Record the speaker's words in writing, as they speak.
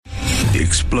The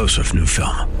explosive new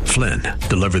film, Flynn,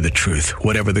 deliver the truth,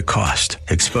 whatever the cost,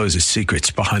 exposes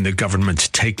secrets behind the government's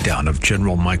takedown of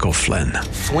General Michael Flynn.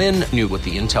 Flynn knew what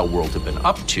the intel world had been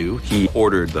up to. He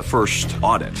ordered the first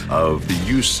audit of the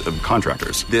use of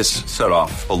contractors. This set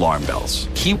off alarm bells.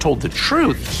 He told the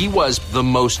truth. He was the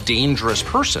most dangerous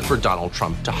person for Donald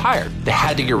Trump to hire. They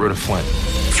had to get rid of Flynn.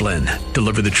 Flynn,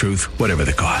 deliver the truth, whatever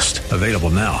the cost. Available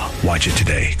now. Watch it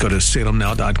today. Go to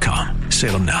salemnow.com.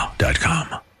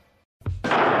 salemnow.com.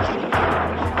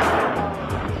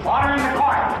 Order in the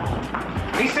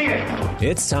court. Be seated.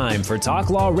 It's time for Talk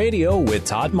Law Radio with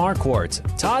Todd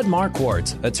Marquardt. Todd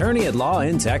Marquardt, attorney at law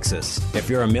in Texas. If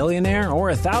you're a millionaire or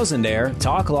a thousandaire,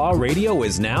 Talk Law Radio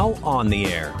is now on the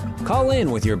air. Call in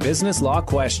with your business law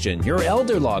question, your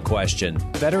elder law question,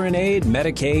 veteran aid,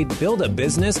 Medicaid, build a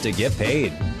business to get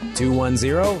paid.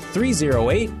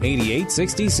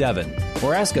 210-308-8867.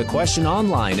 Or ask a question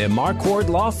online at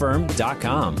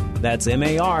marquardtlawfirm.com. That's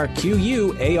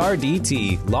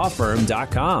MARQUARDT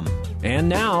lawfirm.com. And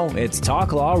now it's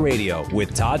Talk Law Radio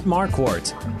with Todd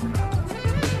Marquardt.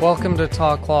 Welcome to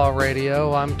Talk Law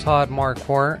Radio. I'm Todd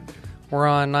Marquardt. We're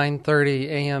on 9:30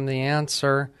 a.m. The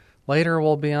Answer. Later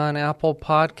we'll be on Apple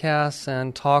Podcasts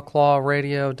and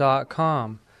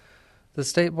talklawradio.com. The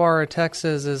State Bar of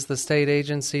Texas is the state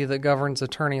agency that governs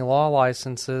attorney law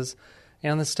licenses,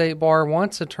 and the State Bar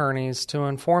wants attorneys to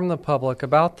inform the public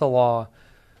about the law.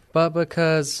 But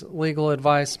because legal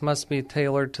advice must be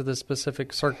tailored to the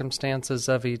specific circumstances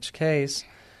of each case,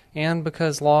 and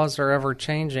because laws are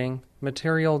ever-changing,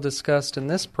 material discussed in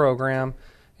this program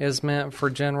is meant for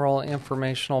general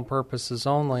informational purposes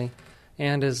only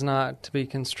and is not to be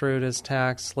construed as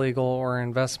tax, legal, or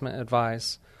investment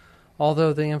advice.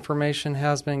 Although the information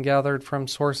has been gathered from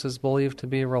sources believed to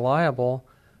be reliable,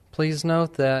 please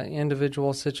note that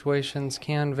individual situations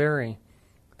can vary.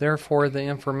 Therefore, the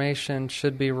information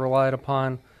should be relied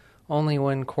upon only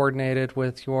when coordinated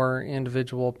with your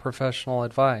individual professional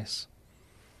advice.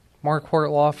 Marquardt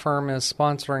Law Firm is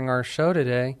sponsoring our show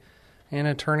today, and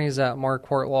attorneys at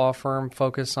Marquardt Law Firm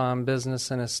focus on business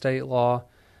and estate law,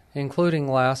 including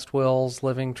last wills,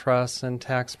 living trusts, and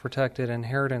tax-protected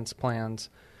inheritance plans.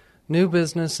 New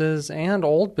businesses and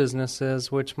old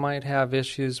businesses which might have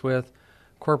issues with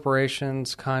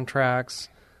corporations, contracts,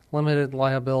 limited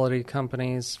liability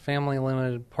companies, family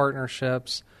limited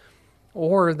partnerships,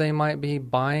 or they might be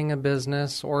buying a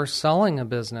business or selling a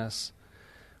business.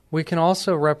 We can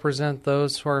also represent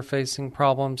those who are facing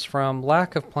problems from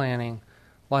lack of planning,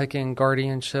 like in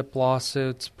guardianship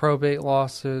lawsuits, probate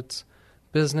lawsuits,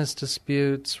 business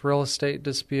disputes, real estate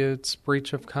disputes,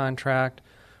 breach of contract,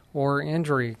 or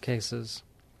injury cases.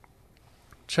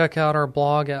 Check out our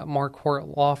blog at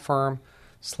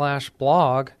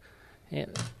marquardtlawfirm.com/blog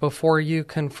before you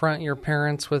confront your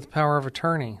parents with power of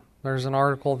attorney. There's an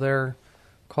article there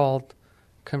called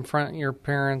Confront Your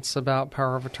Parents About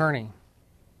Power of Attorney.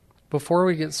 Before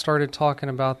we get started talking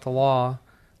about the law,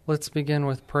 let's begin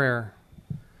with prayer.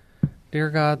 Dear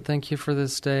God, thank you for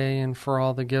this day and for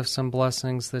all the gifts and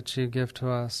blessings that you give to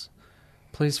us.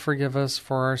 Please forgive us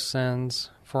for our sins,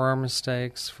 for our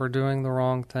mistakes, for doing the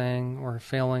wrong thing or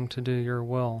failing to do your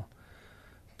will.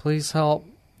 Please help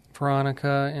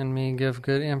Veronica and me give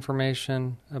good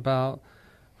information about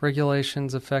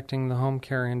regulations affecting the home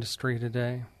care industry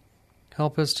today.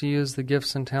 Help us to use the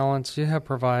gifts and talents you have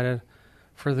provided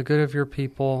for the good of your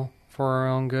people, for our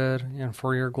own good, and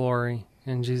for your glory.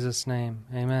 In Jesus' name,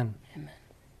 amen. Amen.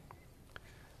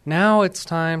 Now it's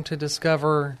time to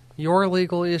discover your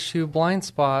legal issue blind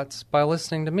spots by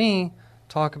listening to me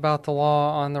talk about the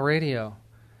law on the radio.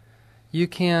 You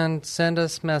can send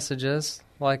us messages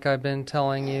like I've been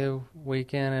telling you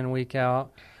week in and week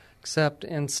out, except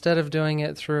instead of doing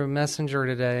it through Messenger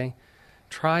today,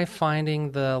 try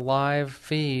finding the live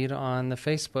feed on the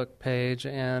Facebook page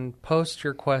and post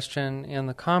your question in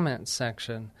the comments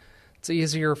section. It's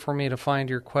easier for me to find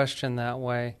your question that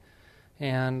way,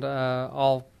 and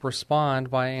I'll respond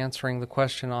by answering the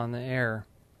question on the air.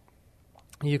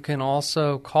 You can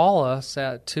also call us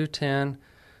at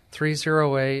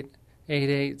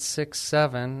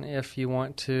 210-308-8867 if you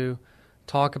want to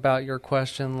talk about your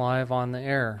question live on the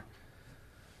air.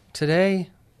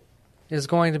 Today is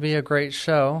going to be a great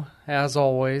show, as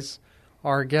always.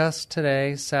 Our guest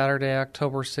today, Saturday,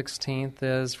 October 16th,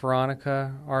 is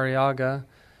Veronica Arriaga,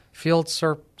 Field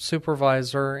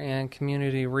Supervisor and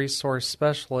Community Resource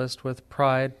Specialist with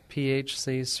Pride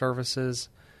PHC Services,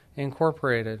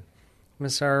 Incorporated.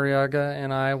 Ms. Arriaga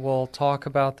and I will talk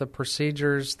about the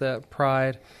procedures that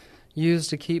Pride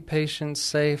used to keep patients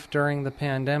safe during the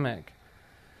pandemic.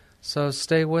 So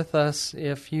stay with us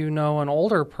if you know an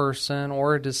older person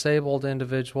or a disabled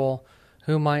individual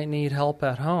who might need help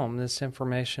at home. This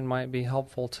information might be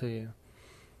helpful to you.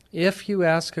 If you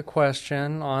ask a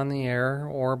question on the air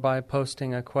or by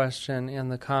posting a question in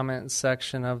the comments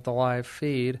section of the live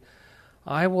feed,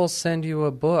 I will send you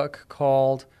a book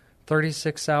called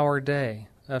 36-Hour Day,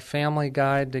 a family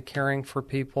guide to caring for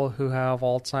people who have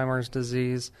Alzheimer's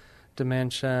disease,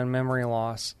 dementia, and memory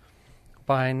loss,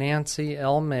 by Nancy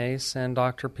L. Mace and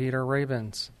Dr. Peter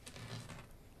Rabins.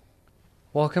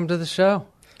 Welcome to the show.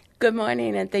 Good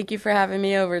morning, and thank you for having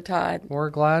me over, Todd. We're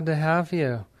glad to have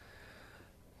you.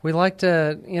 We'd like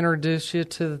to introduce you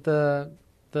to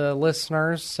the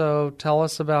listeners, so tell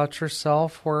us about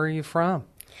yourself. Where are you from?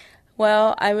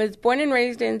 Well, I was born and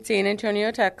raised in San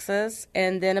Antonio, Texas,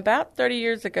 and then about 30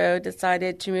 years ago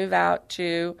decided to move out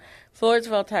to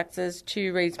Floresville, Texas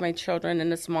to raise my children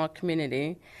in a small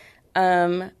community.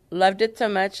 Loved it so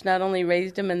much, not only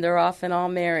raised them and they're off and all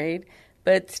married,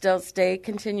 but still stay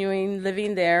continuing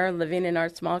living there, living in our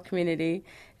small community,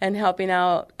 and helping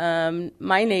out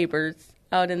my neighbors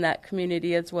out in that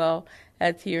community as well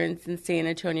as here in the San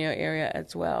Antonio area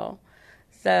as well.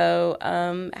 So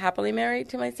happily married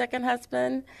to my second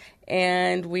husband,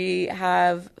 and we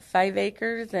have 5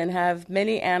 acres and have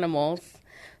many animals.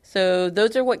 So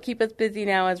those are what keep us busy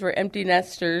now as we're empty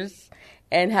nesters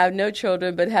and have no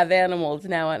children but have animals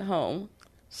now at home.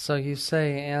 So you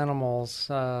say animals.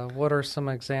 What are some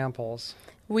examples?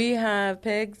 We have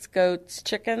pigs, goats,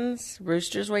 chickens,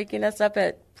 roosters waking us up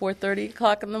at 4:30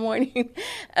 o'clock in the morning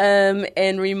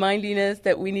and reminding us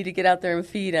that we need to get out there and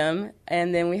feed them.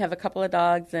 And then we have a couple of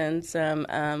dogs and some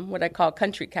what I call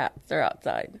country cats. They're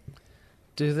outside.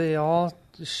 Do they all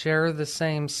share the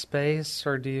same space,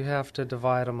 or do you have to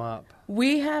divide them up?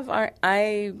 We have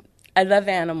I love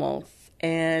animals.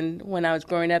 And when I was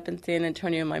growing up in San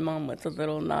Antonio, my mom was a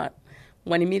little not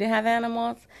wanting me to have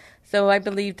animals. So I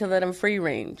believe to let them free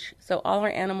range. So all our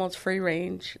animals free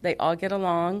range. They all get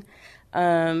along.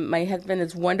 My husband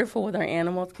is wonderful with our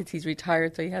animals because he's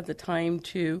retired, so he has the time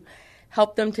to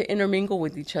help them to intermingle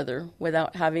with each other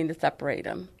without having to separate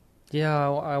them. Yeah,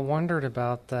 I wondered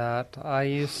about that.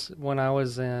 When I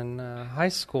was in high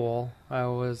school, I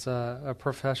was a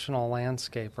professional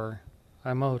landscaper.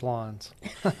 I mowed lawns.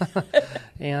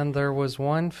 And there was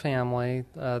one family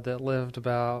that lived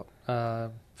about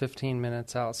 15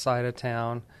 minutes outside of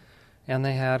town, and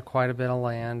they had quite a bit of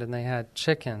land, and they had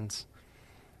chickens.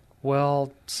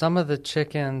 Well, some of the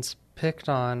chickens picked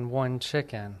on one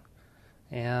chicken,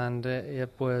 and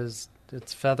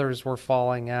its feathers were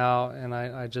falling out, and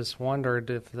I just wondered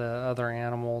if the other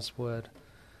animals would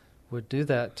do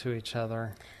that to each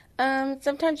other.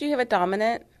 Sometimes you have a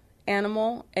dominant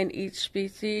animal in each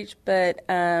species, but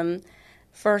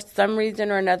for some reason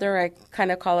or another, I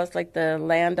kind of call us like the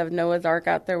land of Noah's Ark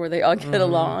out there where they all get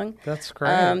along. That's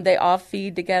great. They all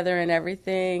feed together and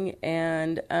everything,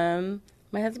 and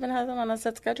my husband has them on a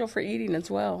set schedule for eating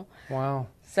as well. Wow.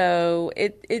 So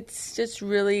it's just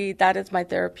really, that is my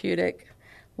therapeutic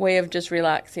way of just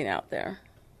relaxing out there.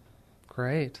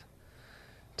 Great.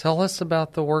 Tell us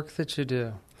about the work that you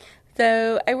do.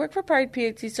 So I work for Pride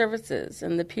PHC Services,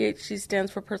 and the PHC stands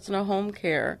for Personal Home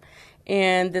Care.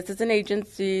 And this is an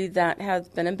agency that has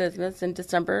been in business in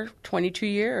December 22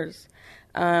 years.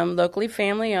 Locally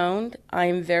family owned.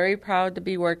 I'm very proud to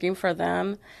be working for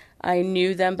them. I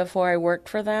knew them before I worked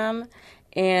for them,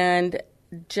 and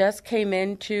just came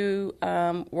into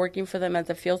working for them as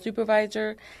a field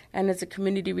supervisor and as a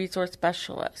community resource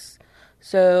specialist.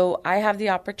 So I have the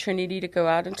opportunity to go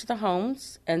out into the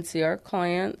homes and see our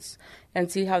clients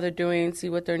and see how they're doing, see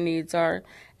what their needs are.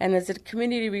 And as a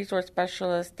community resource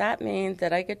specialist, that means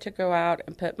that I get to go out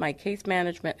and put my case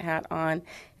management hat on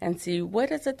and see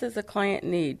what is it does the client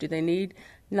need. Do they need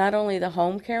not only the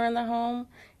home care in the home,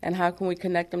 and how can we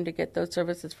connect them to get those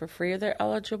services for free if they're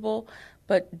eligible,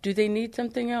 but do they need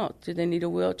something else? Do they need a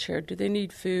wheelchair? Do they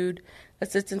need food,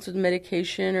 assistance with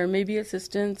medication, or maybe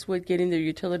assistance with getting their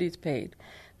utilities paid?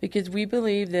 Because we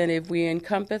believe that if we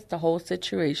encompass the whole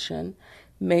situation,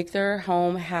 make their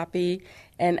home happy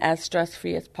and as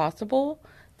stress-free as possible,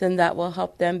 then that will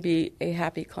help them be a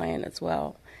happy client as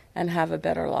well and have a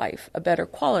better life, a better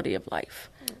quality of life.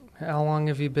 How long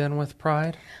have you been with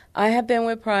Pride? I have been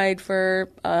with Pride for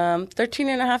 13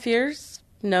 and a half years,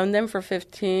 known them for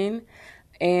 15,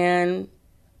 and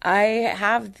I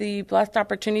have the blessed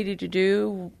opportunity to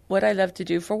do what I love to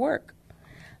do for work.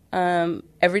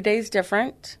 Every day is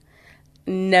different,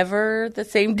 never the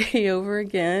same day over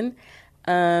again,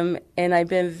 and I've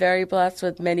been very blessed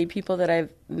with many people that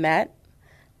I've met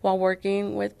while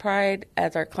working with Pride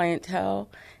as our clientele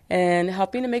and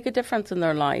helping to make a difference in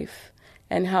their life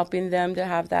and helping them to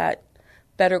have that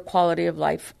better quality of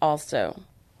life also.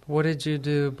 What did you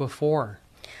do before?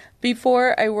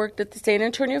 Before, I worked at the San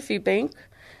Antonio Food Bank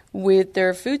with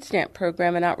their food stamp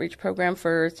program and outreach program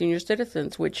for senior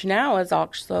citizens, which now is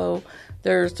also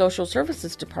their social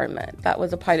services department. That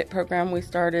was a pilot program we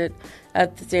started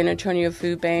at the San Antonio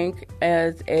Food Bank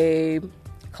as a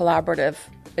collaborative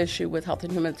issue with Health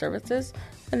and Human Services,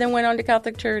 and then went on to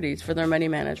Catholic Charities for their money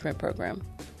management program.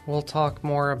 We'll talk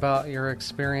more about your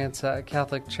experience at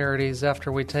Catholic Charities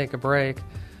after we take a break.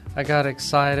 I got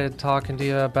excited talking to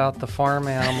you about the farm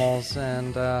animals,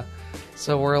 and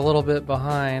so we're a little bit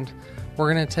behind.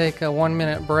 We're going to take a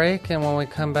 1-minute break, and when we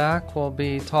come back, we'll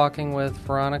be talking with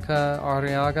Veronica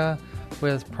Arriaga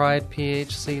with Pride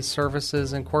PHC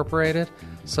Services Incorporated.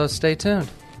 So stay tuned.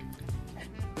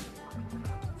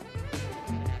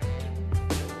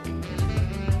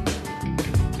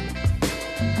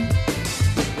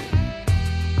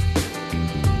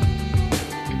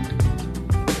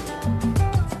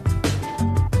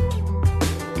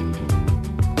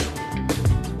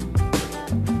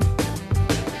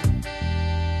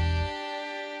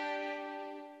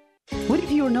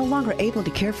 Able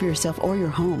to care for yourself or your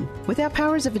home. Without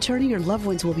powers of attorney, your loved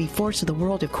ones will be forced to the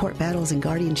world of court battles and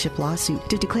guardianship lawsuit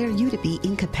to declare you to be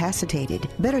incapacitated.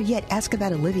 Better yet, ask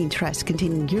about a living trust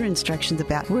containing your instructions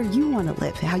about where you want to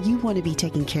live, how you want to be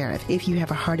taken care of if you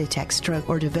have a heart attack, stroke,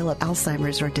 or develop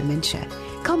Alzheimer's or dementia.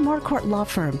 Call Marquardt Law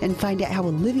Firm and find out how a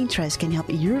living trust can help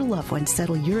your loved ones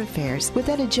settle your affairs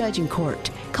without a judge in court.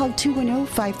 Call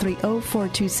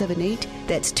 210-530-4278.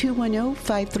 That's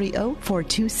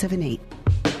 210-530-4278.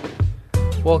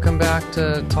 Welcome back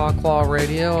to Talk Law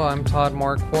Radio. I'm Todd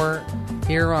Marquardt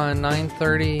here on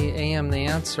 930 AM The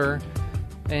Answer,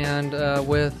 and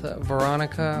with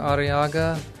Veronica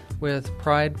Arriaga with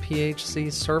Pride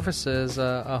PHC Services,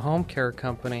 a home care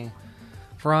company.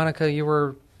 Veronica, you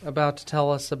were about to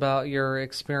tell us about your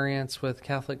experience with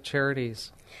Catholic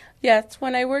Charities. Yes,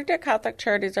 when I worked at Catholic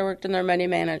Charities, I worked in their money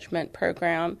management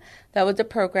program. That was a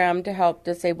program to help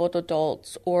disabled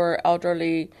adults or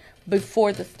elderly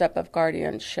before the step of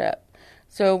guardianship.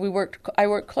 So I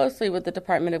worked closely with the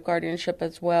Department of Guardianship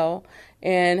as well,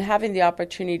 and having the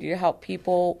opportunity to help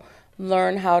people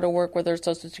learn how to work with their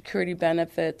Social Security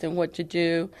benefits and what to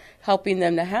do, helping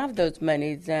them to have those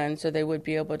monies then so they would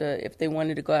be able to, if they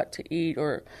wanted to go out to eat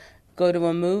or go to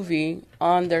a movie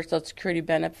on their Social Security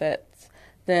benefits,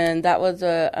 then that was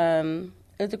it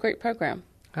was a great program.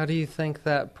 How do you think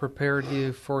that prepared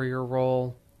you for your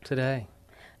role today?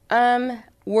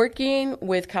 Working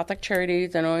with Catholic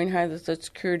Charities and knowing how the Social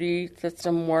Security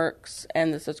system works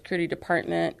and the Social Security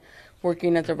Department,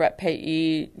 working as a rep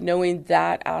payee, knowing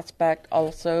that aspect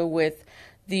also with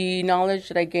the knowledge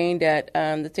that I gained at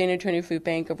the San Antonio Food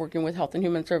Bank of working with Health and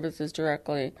Human Services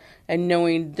directly and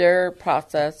knowing their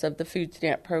process of the food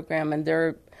stamp program and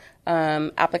their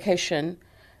application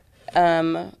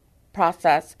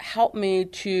process helped me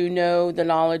to know the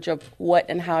knowledge of what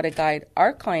and how to guide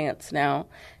our clients now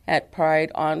at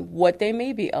Pride on what they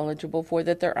may be eligible for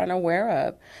that they're unaware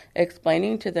of,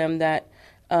 explaining to them that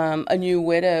a new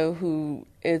widow who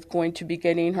is going to be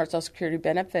getting her Social Security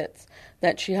benefits,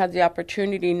 that she has the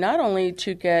opportunity not only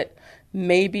to get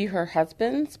maybe her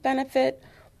husband's benefit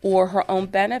or her own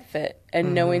benefit,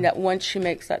 and knowing that once she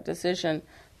makes that decision,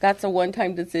 that's a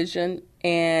one-time decision,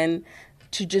 and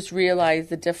to just realize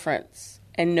the difference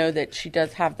and know that she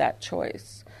does have that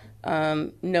choice.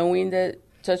 Knowing that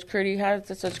Social Security has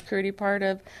the Social Security part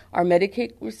of our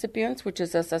Medicaid recipients, which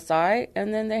is SSI,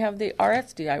 and then they have the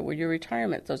RSDI, where your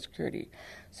retirement Social Security.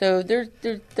 So there's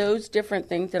those different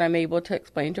things that I'm able to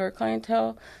explain to our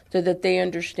clientele so that they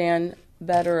understand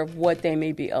better of what they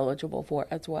may be eligible for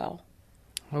as well.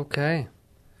 Okay.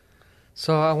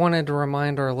 So I wanted to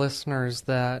remind our listeners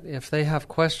that if they have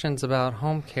questions about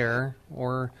home care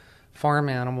or farm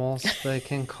animals, they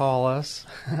can call us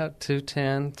at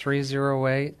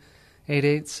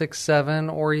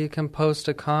 210-308-8867, or you can post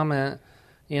a comment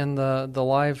in the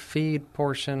live feed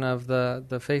portion of the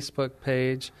Facebook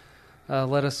page.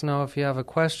 Let us know if you have a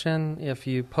question. If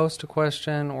you post a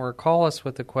question or call us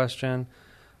with a question,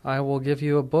 I will give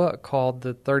you a book called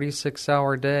The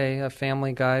 36-Hour Day, A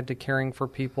Family Guide to Caring for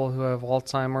People Who Have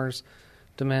Alzheimer's,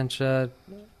 Dementia,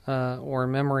 or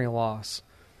Memory Loss.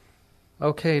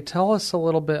 Okay, tell us a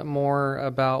little bit more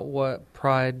about what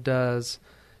Pride does.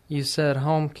 You said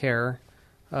home care.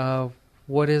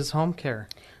 What is home care?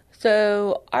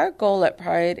 So our goal at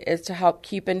Pride is to help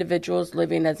keep individuals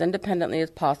living as independently as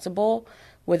possible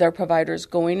with our providers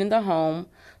going in the home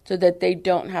so that they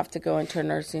don't have to go into a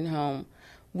nursing home.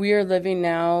 We are living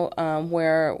now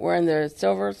where we're in the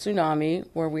silver tsunami,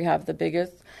 where we have the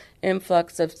biggest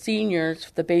influx of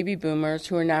seniors, the baby boomers,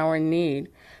 who are now in need.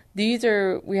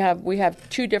 we have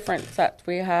two different sets.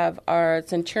 We have our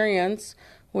centurions,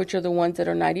 which are the ones that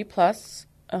are 90 plus,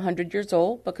 100 years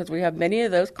old, because we have many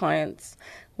of those clients,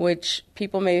 which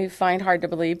people may find hard to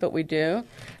believe, but we do.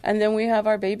 And then we have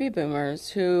our baby boomers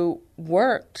who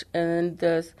worked in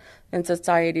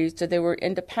society, so they were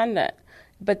independent,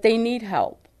 but they need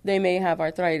help. They may have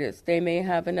arthritis. They may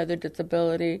have another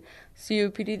disability,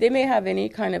 COPD. They may have any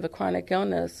kind of a chronic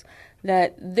illness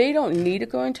that they don't need to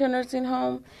go into a nursing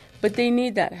home, but they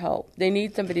need that help. They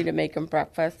need somebody to make them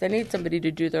breakfast. They need somebody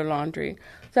to do their laundry.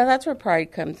 So that's where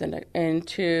Pride comes into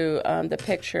the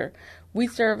picture. We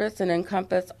service and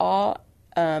encompass all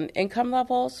income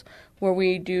levels, where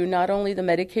we do not only the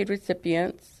Medicaid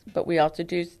recipients, but we also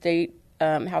do state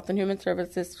Health and Human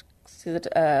Services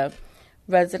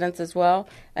residents as well.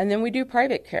 And then we do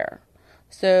private care.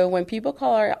 So when people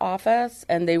call our office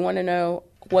and they want to know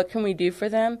what can we do for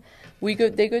them,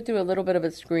 they go through a little bit of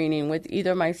a screening with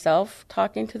either myself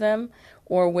talking to them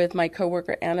or with my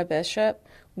coworker Anna Bishop.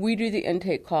 We do the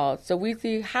intake calls. So we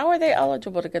see how are they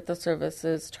eligible to get the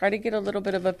services, try to get a little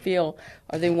bit of a feel.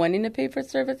 Are they wanting to pay for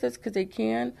services because they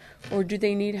can, or do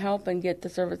they need help and get the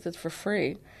services for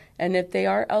free? And if they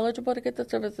are eligible to get the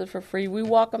services for free, we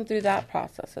walk them through that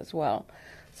process as well.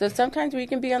 So sometimes we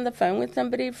can be on the phone with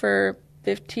somebody for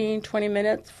 15, 20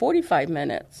 minutes, 45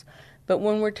 minutes. But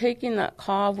when we're taking that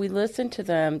call, we listen to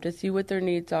them to see what their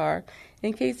needs are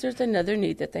in case there's another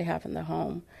need that they have in the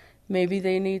home. Maybe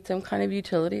they need some kind of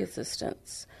utility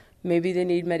assistance. Maybe they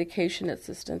need medication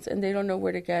assistance, and they don't know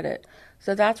where to get it.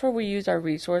 So that's where we use our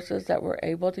resources that we're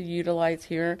able to utilize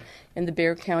here in the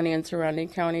Bexar County and surrounding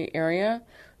county area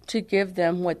to give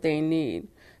them what they need.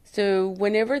 So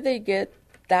whenever we get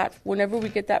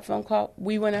that phone call,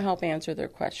 we want to help answer their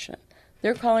question.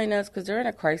 They're calling us because they're in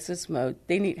a crisis mode.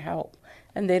 They need help,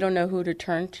 and they don't know who to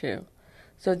turn to.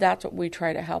 So that's what we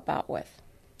try to help out with.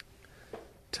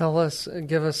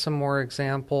 Give us some more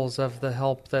examples of the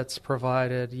help that's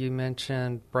provided. You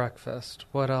mentioned breakfast.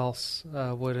 What else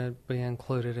would it be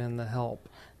included in the help?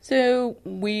 So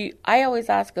I always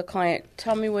ask a client,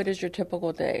 tell me what is your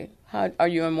typical day? Are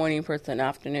you a morning person,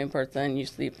 afternoon person, you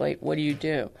sleep late? What do you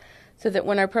do? So that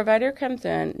when our provider comes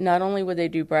in, not only would they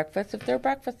do breakfast if they're a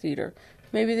breakfast eater,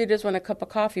 maybe they just want a cup of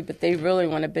coffee, but they really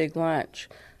want a big lunch.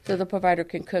 So the provider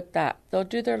can cook that. They'll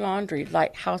do their laundry,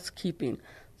 light housekeeping,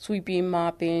 sweeping,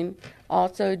 mopping,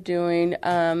 also doing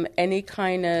any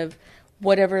kind of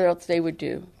whatever else they would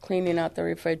do, cleaning out the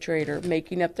refrigerator,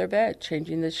 making up their bed,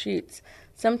 changing the sheets.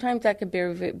 Sometimes that could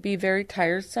be very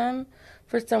tiresome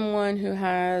for someone who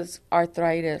has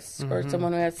arthritis or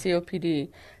someone who has COPD.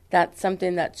 That's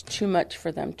something that's too much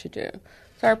for them to do.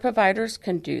 So our providers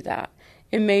can do that.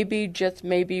 It may be just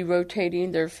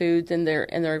rotating their foods in their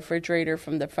refrigerator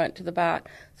from the front to the back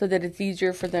so that it's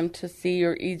easier for them to see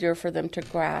or easier for them to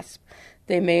grasp.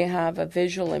 They may have a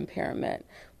visual impairment.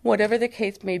 Whatever the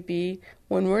case may be,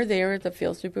 when we're there as a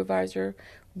field supervisor,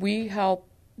 we help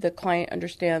the client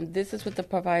understand this is what the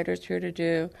provider's here to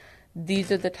do.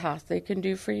 These are the tasks they can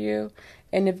do for you.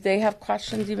 And if they have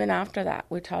questions even after that,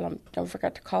 we tell them, don't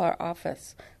forget to call our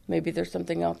office. Maybe there's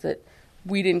something else that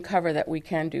we didn't cover that we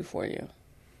can do for you.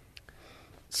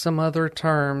 Some other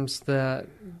terms that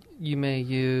you may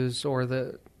use or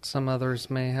that some others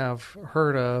may have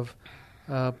heard of,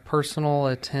 personal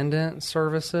attendant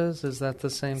services, is that the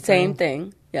same thing? Same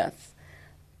thing, yes.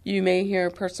 You may hear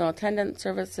personal attendant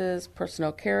services,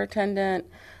 personal care attendant.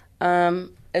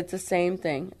 It's the same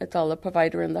thing. It's all a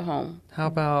provider in the home. How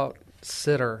about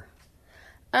sitter?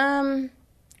 I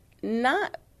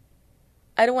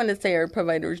don't want to say our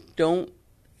providers don't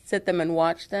sit them and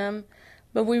watch them,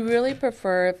 but we really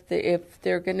prefer if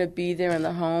they're going to be there in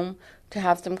the home to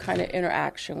have some kind of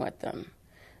interaction with them.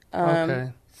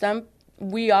 Okay.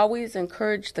 We always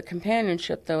encourage the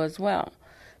companionship, though, as well,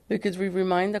 because we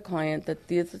remind the client that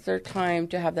this is their time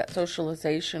to have that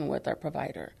socialization with our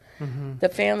provider. Mm-hmm. The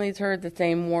family's heard the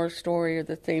same war story or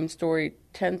the same story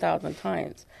 10,000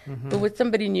 times. Mm-hmm. But with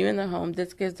somebody new in the home,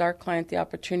 this gives our client the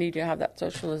opportunity to have that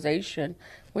socialization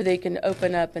where they can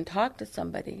open up and talk to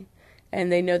somebody.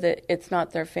 And they know that it's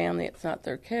not their family, it's not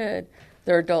their kid,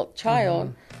 their adult child.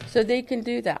 Mm-hmm. So they can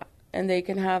do that, and they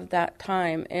can have that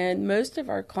time. And most of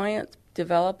our clients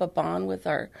develop a bond with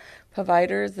our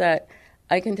providers that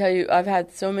I can tell you, I've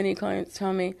had so many clients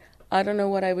tell me, I don't know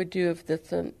what I would do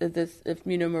if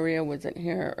Maria wasn't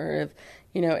here, or if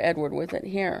Edward wasn't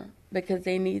here, because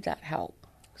they need that help.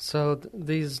 So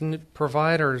these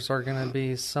providers are going to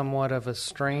be somewhat of a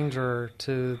stranger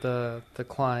to the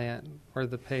client or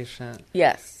the patient.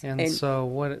 Yes. And so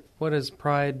what does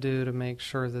Pride do to make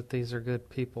sure that these are good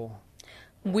people?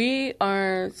 We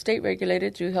are state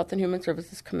regulated through Health and Human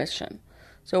Services Commission.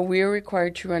 So we are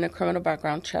required to run a criminal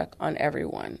background check on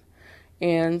everyone.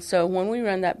 And so when we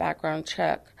run that background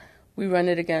check, we run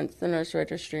it against the nurse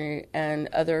registry and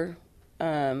other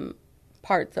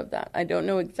parts of that. I don't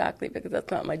know exactly because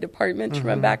that's not my department to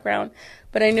run background,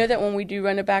 but I know that when we do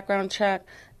run a background check,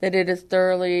 that it is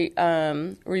thoroughly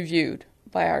reviewed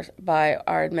by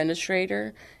our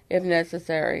administrator if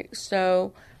necessary.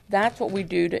 So that's what we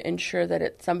do to ensure that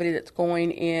it's somebody that's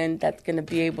going in that's going to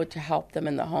be able to help them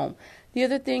in the home. The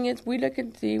other thing is we look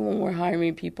and see when we're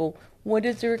hiring people, what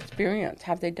is their experience?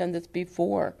 Have they done this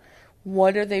before?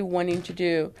 What are they wanting to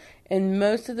do? And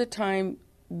most of the time,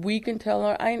 we can tell,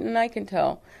 I can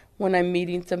tell when I'm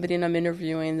meeting somebody and I'm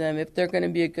interviewing them if they're going to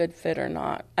be a good fit or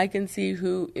not. I can see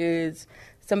who is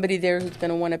somebody there who's going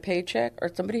to want a paycheck or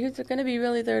somebody who's going to be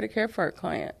really there to care for our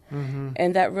client.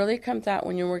 And that really comes out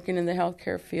when you're working in the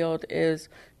healthcare field is,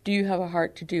 do you have a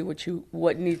heart to do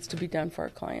what needs to be done for our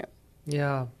client?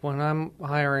 Yeah, when I'm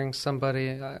hiring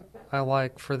somebody, I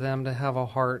like for them to have a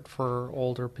heart for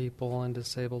older people and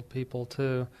disabled people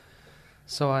too.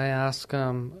 So I ask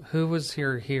them, who was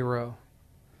your hero?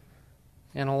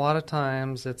 And a lot of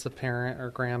times it's a parent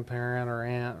or grandparent or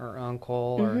aunt or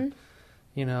uncle or,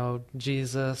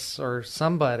 Jesus or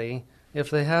somebody. If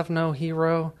they have no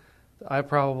hero, I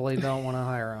probably don't want to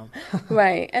hire them.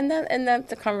 Right, and that's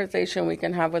the conversation we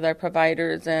can have with our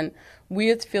providers. And we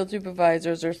as field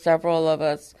supervisors, or several of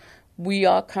us, we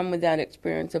all come with that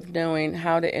experience of knowing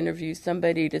how to interview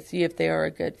somebody to see if they are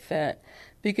a good fit.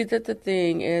 Because that's the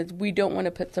thing is we don't want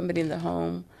to put somebody in the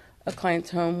home, a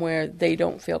client's home, where they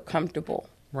don't feel comfortable.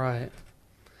 Right.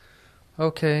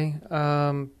 Okay.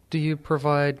 Do you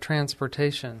provide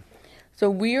transportation? So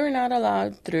we are not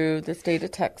allowed through the state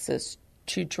of Texas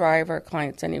to drive our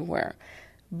clients anywhere.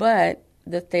 But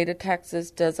the state of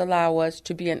Texas does allow us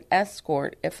to be an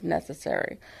escort if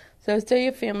necessary. So say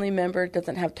a family member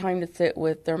doesn't have time to sit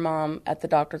with their mom at the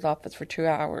doctor's office for 2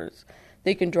 hours.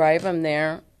 They can drive them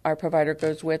there. Our provider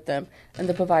goes with them, and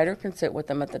the provider can sit with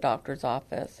them at the doctor's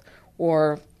office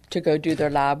or to go do their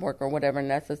lab work or whatever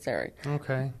necessary.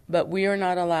 Okay. But we are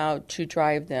not allowed to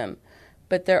drive them.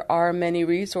 But there are many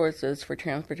resources for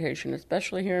transportation,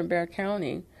 especially here in Bexar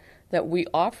County, that we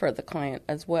offer the client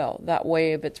as well. That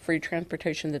way, if it's free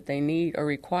transportation that they need or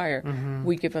require,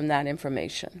 we give them that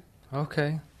information.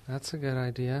 Okay, that's a good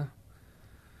idea.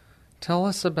 Tell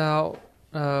us about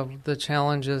the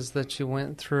challenges that you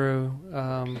went through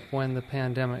when the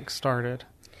pandemic started.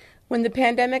 When the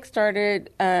pandemic started,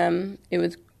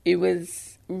 it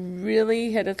was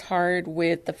really hit us hard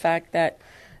with the fact that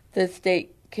the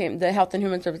Health and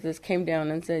Human Services came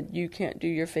down and said you can't do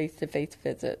your face-to-face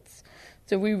visits.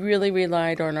 So we really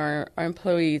relied on our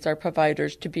employees, our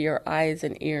providers, to be our eyes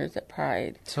and ears at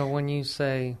Pride. So when you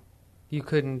say you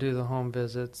couldn't do the home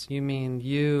visits, you mean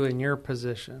you and your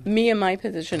position? Me and my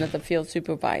position as a field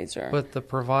supervisor. But the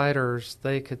providers,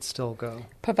 they could still go?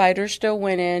 Providers still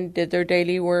went in, did their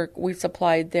daily work. We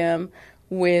supplied them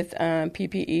with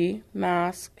PPE,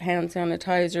 masks, hand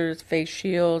sanitizers, face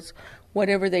shields,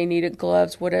 whatever they needed,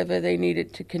 gloves, whatever they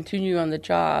needed to continue on the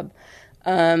job.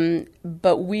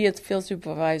 But we as field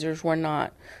supervisors were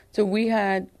not. So we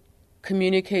had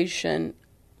communication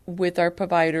with our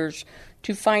providers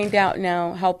to find out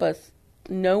now, help us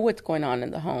know what's going on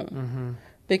in the home.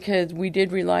 Because we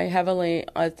did rely heavily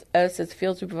on us as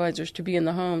field supervisors to be in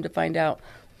the home to find out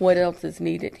what else is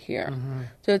needed here.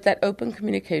 So it's that open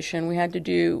communication.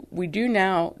 We do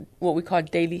now what we call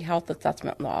daily health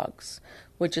assessment logs,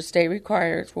 which the state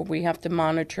requires, where we have to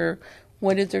monitor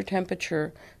what is their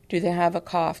temperature, do they have a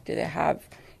cough, do they have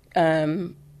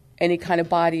any kind of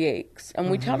body aches. And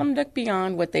we tell them to look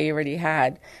beyond what they already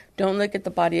had. Don't look at the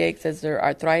body aches as their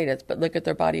arthritis, but look at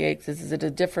their body aches as is it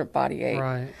a different body ache.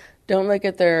 Right. Don't look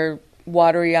at their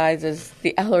watery eyes as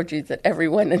the allergies that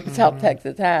everyone in South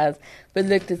Texas has, but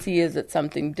look to see is it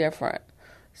something different.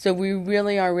 So we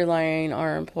really are relying on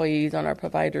our employees, on our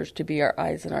providers to be our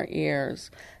eyes and our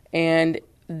ears. And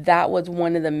that was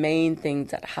one of the main things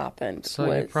that happened.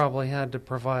 So you probably had to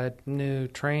provide new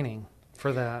training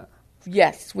for that.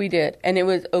 Yes, we did. And it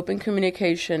was open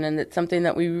communication, and it's something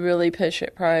that we really push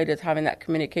at Pride is having that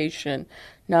communication,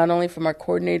 not only from our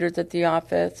coordinators at the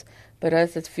office, but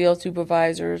us as field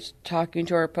supervisors talking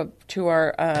to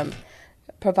our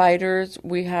providers.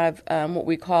 We have what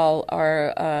we call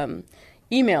our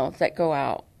emails that go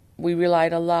out. We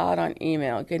relied a lot on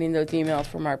email, getting those emails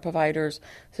from our providers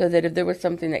so that if there was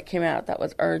something that came out that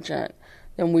was urgent,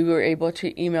 then we were able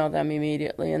to email them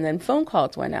immediately. And then phone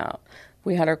calls went out.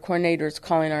 We had our coordinators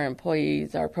calling our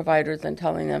employees, our providers, and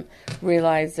telling them,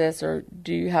 realize this, or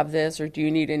do you have this, or do you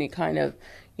need any kind of,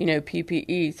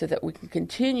 PPE so that we can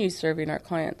continue serving our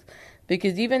clients.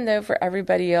 Because even though for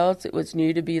everybody else it was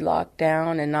new to be locked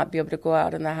down and not be able to go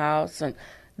out in the house and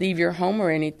leave your home or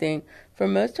anything, for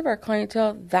most of our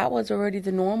clientele, that was already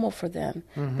the normal for them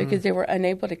because they were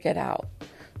unable to get out.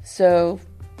 So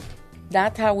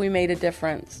that's how we made a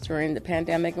difference during the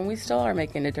pandemic, and we still are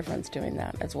making a difference doing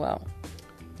that as well.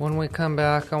 When we come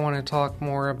back, I want to talk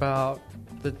more about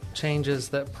the changes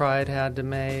that Pride had to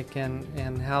make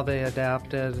and how they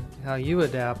adapted, how you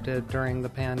adapted during the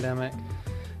pandemic.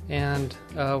 And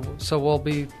so we'll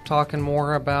be talking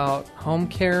more about home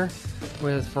care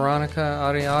with Veronica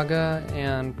Arriaga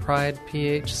and Pride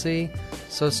PHC.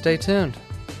 So stay tuned.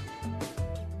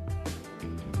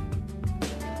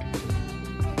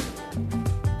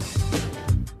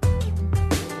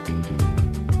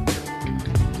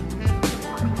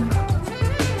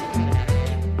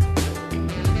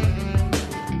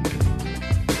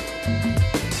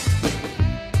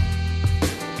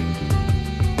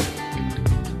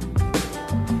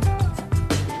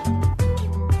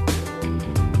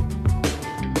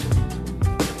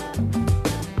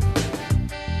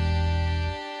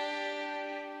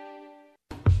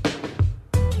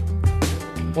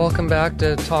 Welcome back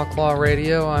to Talk Law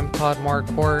Radio. I'm Todd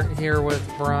Marquardt here with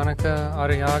Veronica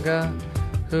Arriaga,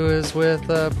 who is with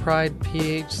Pride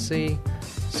PHC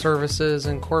Services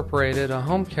Incorporated, a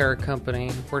home care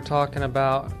company. We're talking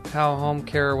about how home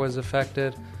care was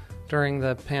affected during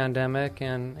the pandemic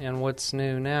and what's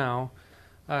new now.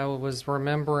 I was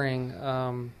remembering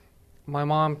my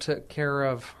mom took care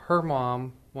of her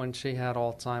mom when she had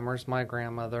Alzheimer's, my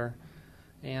grandmother,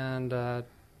 and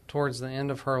towards the end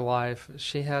of her life,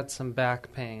 she had some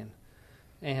back pain,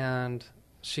 and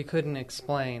she couldn't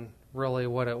explain really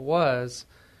what it was,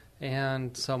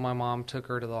 and so my mom took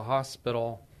her to the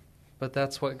hospital. But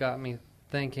that's what got me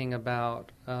thinking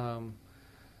about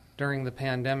during the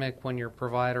pandemic, when your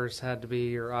providers had to be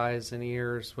your eyes and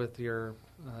ears with your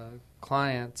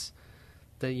clients,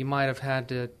 that you might have had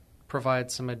to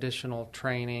provide some additional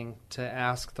training to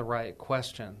ask the right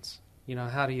questions. You know,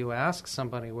 how do you ask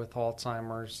somebody with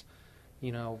Alzheimer's,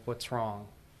 you know, what's wrong?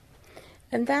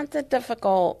 And that's a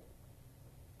difficult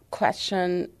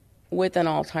question with an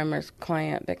Alzheimer's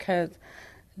client because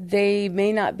they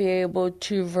may not be able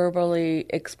to verbally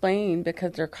explain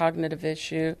because their cognitive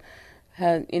issue,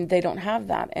 and they don't have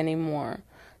that anymore.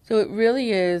 So it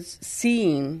really is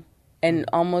seeing and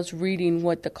almost reading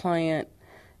what the client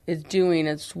is doing.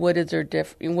 It's what is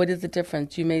the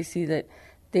difference? You may see that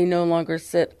they no longer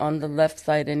sit on the left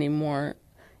side anymore,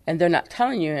 and they're not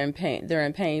telling you in pain. They're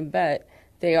in pain, but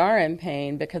they are in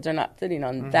pain because they're not sitting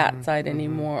on that side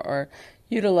anymore or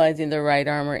utilizing the right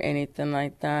arm or anything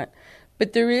like that.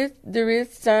 But there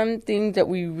is some things that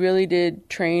we really did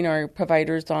train our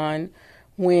providers on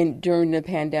during the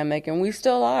pandemic, and we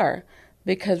still are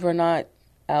because we're not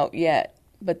out yet.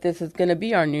 But this is going to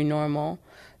be our new normal.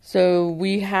 So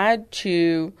we had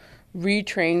to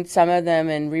retrain some of them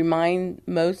and remind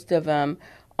most of them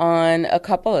on a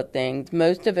couple of things.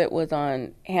 Most of it was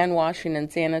on hand washing and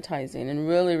sanitizing and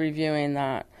really reviewing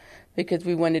that because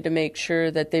we wanted to make sure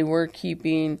that they were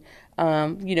keeping,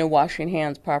 washing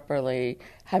hands properly,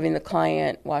 having the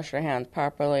client wash their hands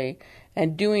properly,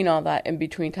 and doing all that in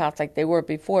between tasks like they were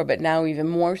before, but now even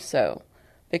more so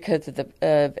because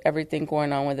of everything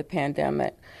going on with the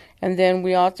pandemic. And then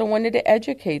we also wanted to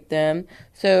educate them.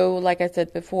 So like I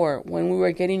said before, when we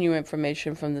were getting you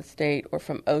information from the state or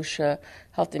from OSHA,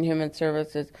 Health and Human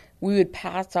Services, we would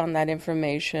pass on that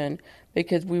information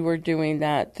because we were doing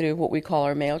that through what we call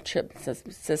our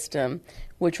MailChimp system,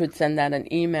 which would send out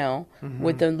an email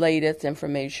with the latest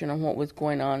information on what was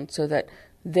going on so that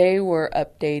they were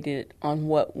updated on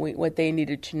what they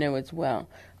needed to know as well.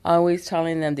 Always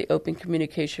telling them the open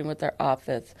communication with our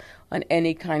office on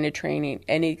any kind of training,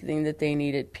 anything that they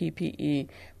needed, PPE.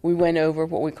 We went over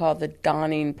what we call the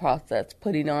donning process,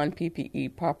 putting on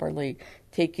PPE properly,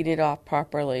 taking it off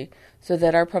properly, so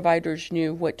that our providers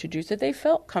knew what to do, so they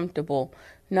felt comfortable,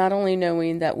 not only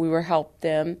knowing that we were helping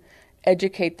them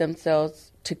educate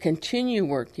themselves to continue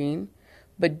working,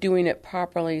 but doing it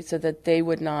properly so that they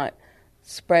would not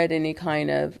spread any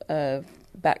kind of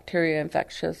bacteria,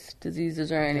 infectious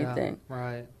diseases or anything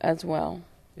as well.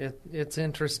 It's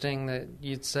interesting that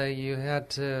you'd say you had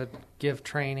to give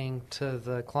training to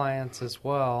the clients as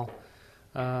well.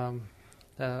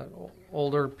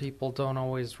 Older people don't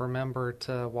always remember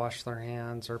to wash their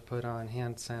hands or put on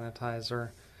hand sanitizer.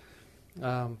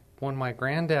 When my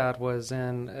granddad was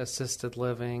in assisted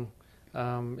living,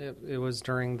 it was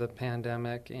during the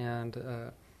pandemic,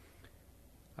 and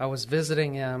I was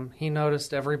visiting him. He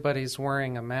noticed everybody's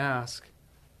wearing a mask,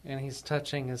 and he's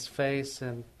touching his face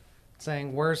and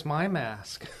saying, "Where's my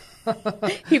mask?"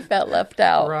 He felt left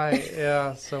out. Right,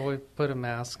 yeah. So we put a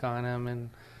mask on him, and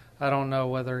I don't know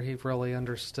whether he really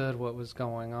understood what was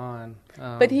going on.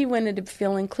 But he wanted to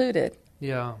feel included.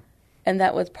 Yeah. And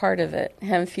that was part of it,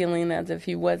 him feeling as if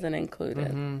he wasn't included.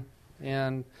 Mm-hmm.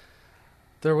 And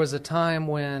there was a time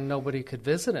when nobody could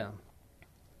visit him,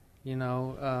 you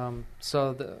know.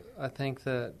 I think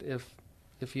that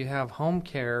if you have home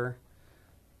care,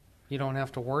 you don't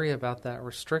have to worry about that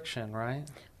restriction, right?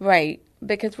 Right,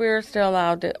 because we were still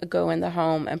allowed to go in the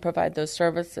home and provide those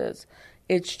services.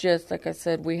 It's just, like I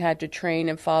said, we had to train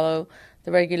and follow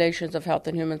the regulations of Health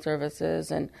and Human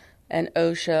Services and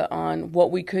OSHA on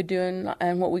what we could do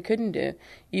and what we couldn't do.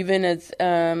 Even as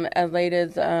late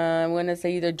as, I want to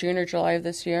say either June or July of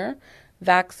this year,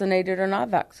 vaccinated or not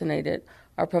vaccinated,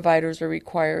 our providers are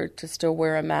required to still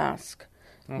wear a mask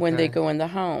when they go in the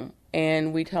home.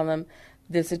 And we tell them,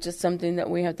 this is just something that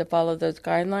we have to follow those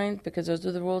guidelines because those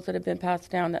are the rules that have been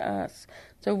passed down to us.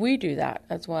 So we do that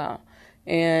as well.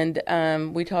 And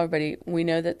we tell everybody, we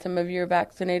know that some of you are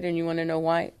vaccinated and you want to know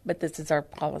why, but this is our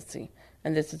policy.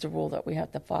 And this is a rule that we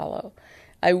have to follow.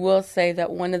 I will say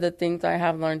that one of the things I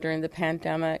have learned during the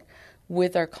pandemic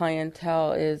with our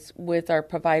clientele is with our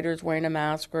providers wearing a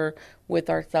mask or with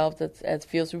ourselves as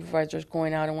field supervisors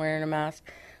going out and wearing a mask,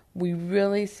 we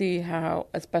really see how,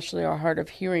 especially our hard of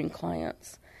hearing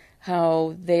clients,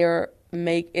 how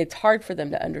it's hard for them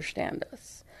to understand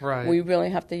us. Right. We really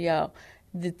have to yell.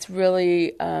 It's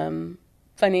really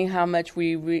funny how much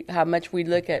we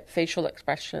look at facial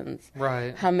expressions.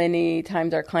 Right. How many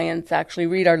times our clients actually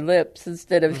read our lips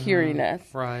instead of hearing us.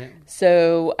 Right.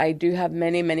 So I do have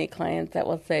many, many clients that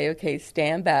will say, okay,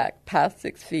 stand back past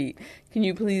 6 feet. Can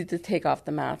you please just take off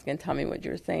the mask and tell me what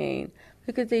you're saying?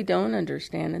 Because they don't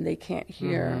understand and they can't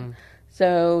hear.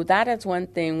 So that is one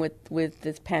thing with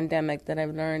this pandemic that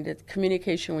I've learned is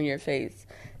communication with your face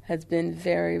has been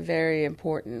very, very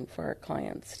important for our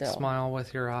clients still. Smile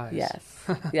with your eyes. Yes,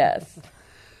 yes.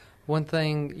 One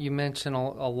thing you mention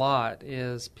a lot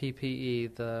is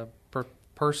PPE, the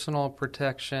personal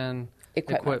protection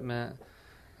equipment.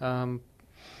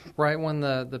 Right when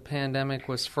the pandemic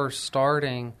was first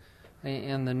starting,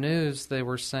 in the news they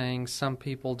were saying some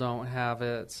people don't have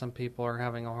it, some people are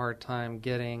having a hard time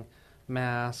getting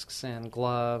masks and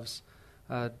gloves.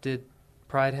 Did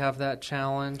Pride have that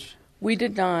challenge? We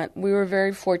did not. We were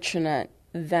very fortunate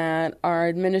that our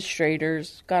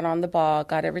administrators got on the ball,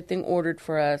 got everything ordered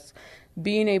for us,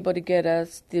 being able to get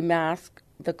us the mask,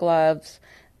 the gloves,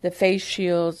 the face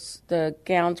shields, the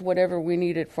gowns, whatever we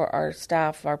needed for our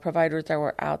staff, our providers that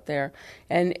were out there.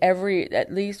 And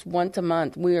at least once a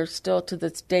month, we are still to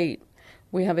this date,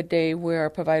 we have a day where our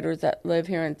providers that live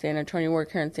here in San Antonio,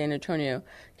 work here in San Antonio,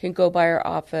 can go by our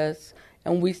office,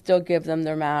 and we still give them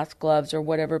their mask, gloves, or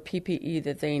whatever PPE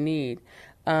that they need.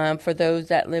 For those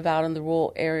that live out in the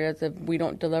rural areas, if we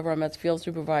don't deliver them as field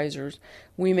supervisors,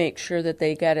 we make sure that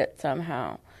they get it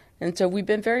somehow. And so we've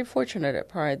been very fortunate at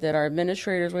Pride that our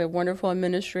administrators, we have wonderful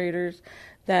administrators,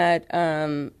 that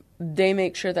they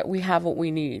make sure that we have what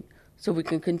we need so we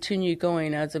can continue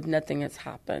going as if nothing has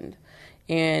happened.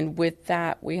 And with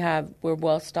that, we're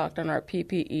well stocked on our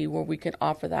PPE where we can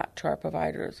offer that to our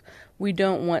providers. We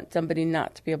don't want somebody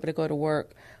not to be able to go to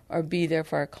work or be there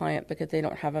for our client because they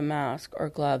don't have a mask or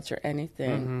gloves or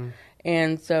anything. Mm-hmm.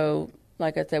 And so,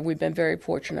 like I said, we've been very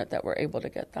fortunate that we're able to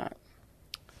get that.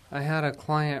 I had a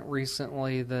client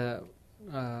recently that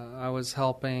I was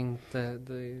helping that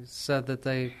they said that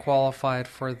they qualified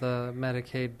for the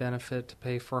Medicaid benefit to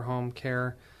pay for home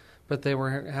care, but they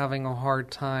were having a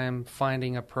hard time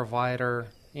finding a provider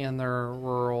in their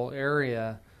rural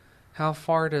area. How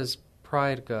far does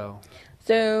Pride go?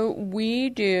 So we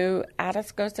do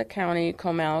Atascosa County,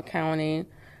 Comal County,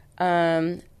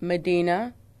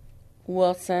 Medina,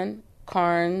 Wilson,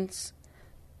 Carnes,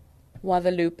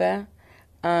 Guadalupe.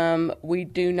 We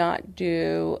do not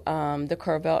do the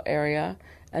Kerrville area,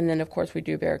 and then, of course, we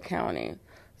do Bexar County.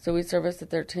 So we service the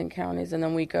 13 counties, and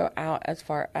then we go out as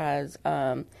far as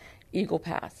Eagle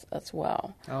Pass as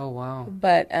well. Oh, wow.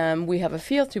 But we have a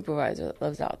field supervisor that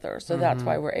lives out there, so that's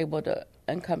why we're able to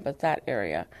encompass that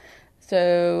area.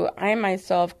 So I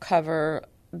myself cover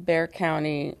Bexar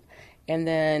County and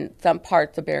then some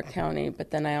parts of Bexar County,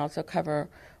 but then I also cover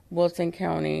Wilson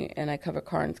County, and I cover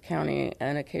Carnes County,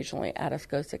 and occasionally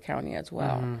Atascosa County as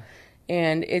well. Mm-hmm.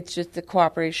 And it's just the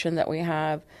cooperation that we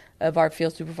have of our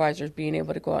field supervisors being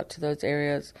able to go out to those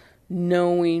areas,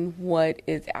 knowing what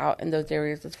is out in those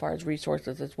areas as far as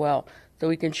resources as well, so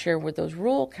we can share with those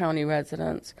rural county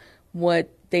residents what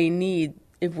they need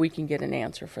if we can get an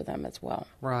answer for them as well.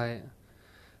 Right.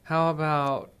 How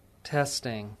about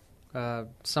testing?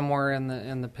 Somewhere in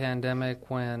the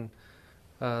pandemic when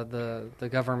the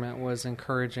government was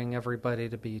encouraging everybody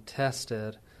to be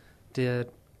tested. Did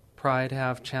Pride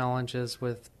have challenges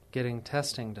with getting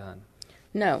testing done?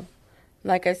 No.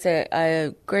 Like I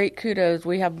said, great kudos.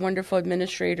 We have wonderful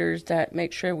administrators that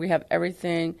make sure we have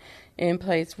everything in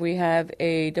place. We have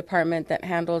a department that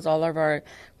handles all of our,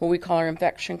 what we call our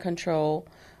infection control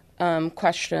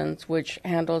questions, which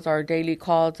handles our daily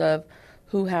calls of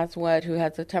who has what, who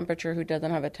has a temperature, who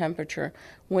doesn't have a temperature.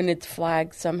 When it's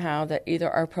flagged somehow that either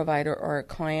our provider or our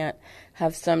client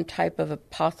have some type of a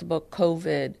possible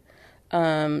COVID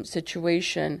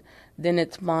situation, then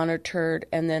it's monitored,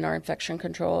 and then our infection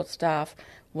control staff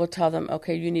will tell them,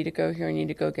 okay, you need to go here and you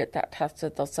need to go get that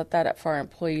tested. They'll set that up for our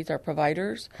employees, our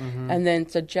providers, and then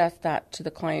suggest that to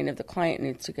the client if the client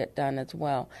needs to get done as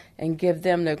well, and give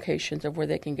them locations of where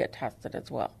they can get tested as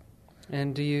well.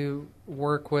 And do you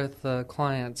work with the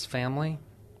client's family?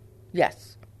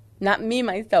 Yes. Not me,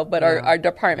 myself, but our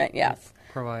department, yes.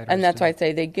 Providers. And that's why I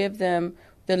say they give them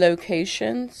the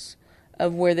locations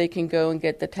of where they can go and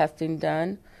get the testing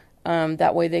done.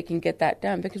 That way they can get that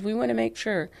done, because we want to make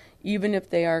sure, even if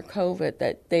they are COVID,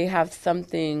 that they have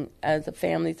something as a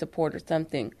family support or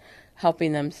something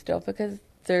helping them still, because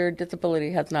their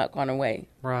disability has not gone away.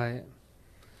 Right.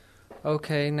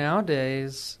 Okay,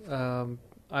 nowadays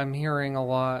I'm hearing a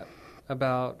lot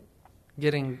about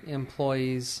getting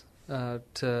employees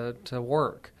to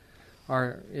work.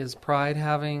 Is Pride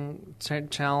having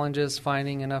challenges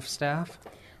finding enough staff?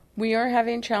 We are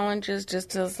having challenges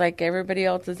just as like everybody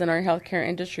else is in our healthcare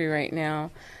industry right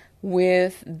now,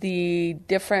 with the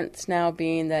difference now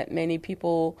being that many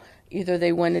people, either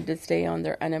they wanted to stay on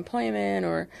their unemployment,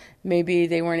 or maybe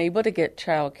they weren't able to get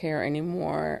child care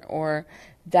anymore, or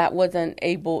they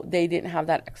didn't have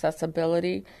that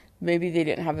accessibility. Maybe they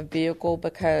didn't have a vehicle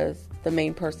because the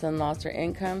main person lost their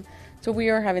income. So we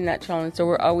are having that challenge. So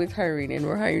we're always hiring, and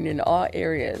we're hiring in all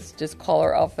areas. Just call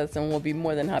our office, and we'll be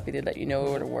more than happy to let you know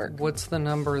where to work. What's the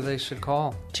number they should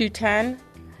call?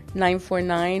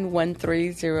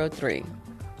 210-949-1303.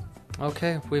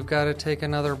 Okay, we've got to take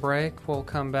another break. We'll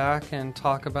come back and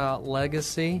talk about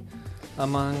legacy.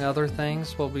 Among other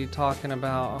things, we'll be talking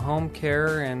about home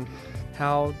care and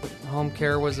how home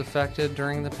care was affected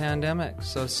during the pandemic.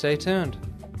 So stay tuned.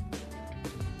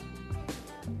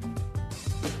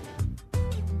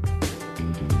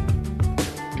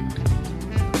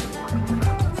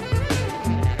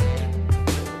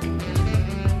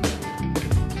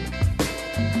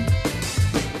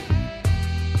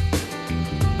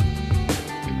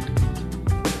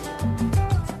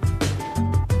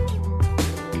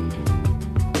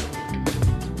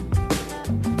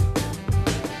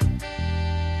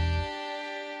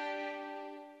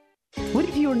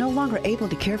 Able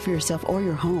to care for yourself or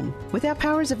your home. Without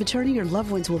powers of attorney, your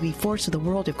loved ones will be forced to the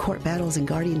world of court battles and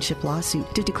guardianship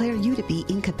lawsuit to declare you to be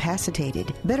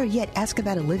incapacitated. Better yet, ask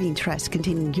about a living trust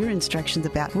containing your instructions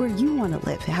about where you want to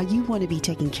live, how you want to be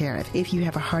taken care of if you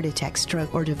have a heart attack,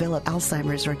 stroke, or develop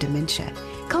Alzheimer's or dementia.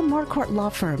 Call Marquardt Law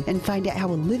Firm and find out how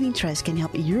a living trust can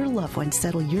help your loved ones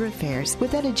settle your affairs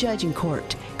without a judge in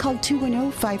court. Call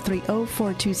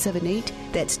 210-530-4278.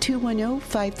 That's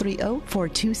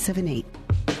 210-530-4278.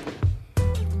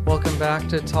 Welcome back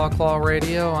to Talk Law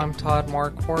Radio. I'm Todd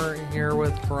Marquardt here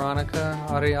with Veronica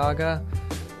Arriaga,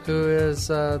 who is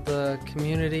the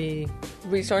Community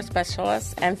Resource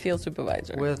Specialist and Field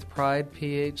Supervisor with Pride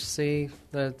PHC.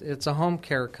 It's a home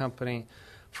care company.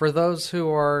 For those who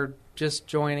are just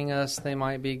joining us, they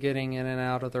might be getting in and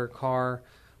out of their car.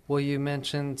 Will you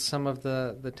mention some of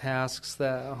the tasks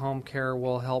that home care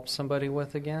will help somebody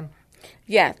with again?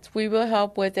 Yes, we will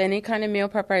help with any kind of meal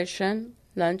preparation,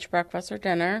 lunch, breakfast, or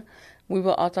dinner. We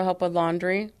will also help with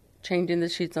laundry, changing the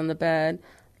sheets on the bed,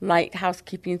 light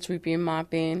housekeeping, sweeping,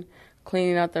 mopping,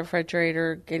 cleaning out the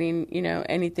refrigerator, getting,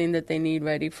 anything that they need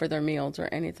ready for their meals or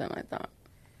anything like that.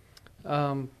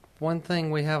 One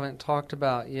thing we haven't talked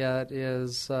about yet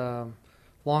is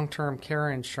long-term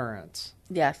care insurance.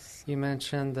 Yes. You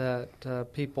mentioned that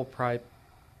people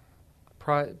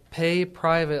pay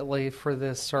privately for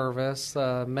this service.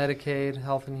 Medicaid,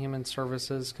 Health and Human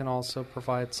Services can also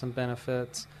provide some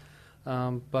benefits,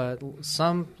 but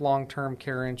some long-term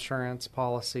care insurance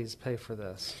policies pay for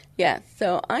this. Yes,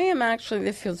 so I am actually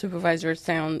the field supervisor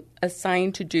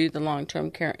assigned to do the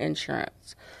long-term care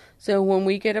insurance. So when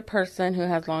we get a person who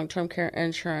has long-term care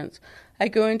insurance, I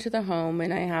go into the home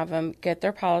and I have them get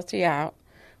their policy out.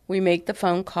 We make the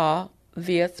phone call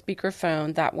via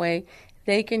speakerphone. That way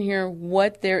they can hear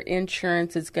what their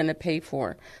insurance is going to pay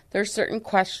for. There are certain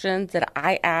questions that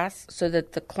I ask so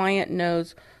that the client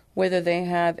knows whether they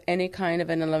have any kind of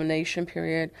an elimination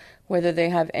period, whether they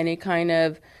have any kind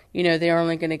of, they're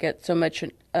only going to get so much,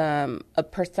 a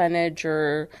percentage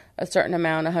or a certain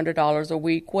amount, $100 a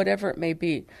week, whatever it may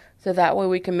be. So that way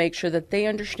we can make sure that they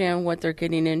understand what they're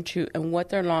getting into and what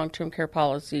their long-term care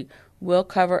policy will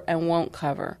cover and won't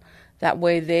cover. That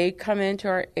way they come into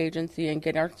our agency and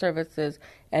get our services,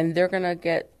 and they're going to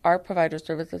get our provider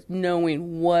services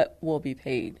knowing what will be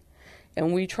paid.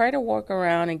 And we try to work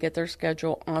around and get their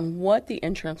schedule on what the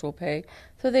insurance will pay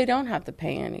so they don't have to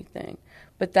pay anything.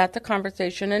 But that's a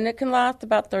conversation, and it can last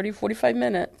about 30, 45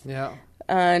 minutes. Yeah.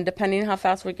 Depending on how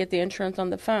fast we get the insurance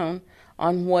on the phone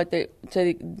on what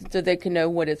so they can know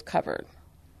what is covered.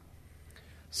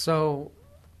 So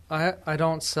I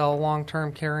don't sell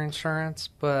long-term care insurance,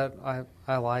 but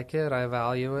I like it. I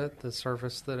value it, the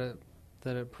service that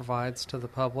it provides to the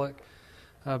public,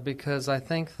 because I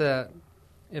think that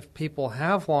if people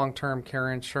have long-term care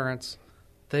insurance,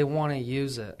 they want to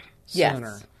use it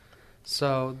sooner. Yes.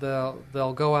 So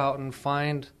they'll go out and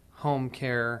find home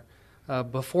care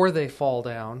before they fall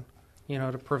down,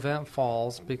 to prevent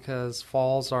falls, because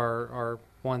falls are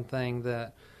one thing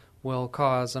that will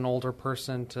cause an older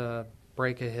person to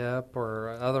break a hip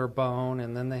or other bone,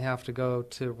 and then they have to go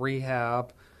to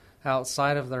rehab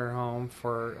outside of their home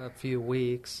for a few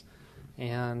weeks,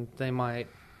 and they might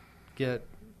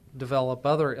develop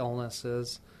other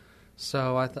illnesses.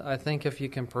 So I think if you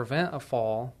can prevent a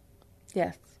fall,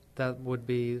 yes, that would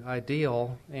be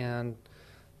ideal. And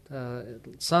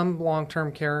some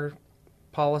long-term care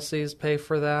policies pay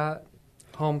for that,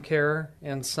 home care,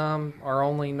 and some are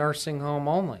only nursing home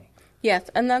only.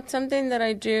 Yes, and that's something that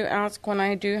I do ask when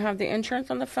I do have the insurance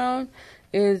on the phone,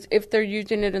 is if they're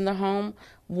using it in the home,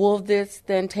 will this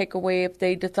then take away if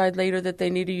they decide later that they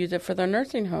need to use it for their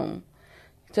nursing home?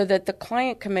 So that the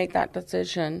client can make that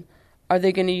decision. Are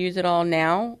they going to use it all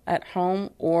now at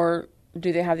home, or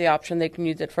do they have the option they can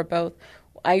use it for both?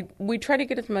 We try to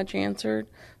get as much answered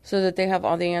so that they have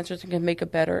all the answers and can make a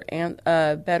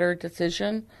better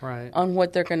decision on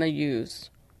what they're going to use.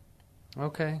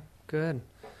 Okay, good.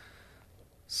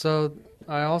 So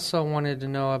I also wanted to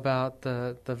know about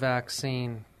the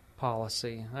vaccine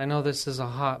policy. I know this is a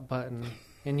hot button,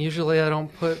 and usually I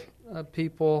don't put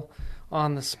people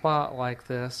on the spot like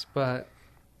this, but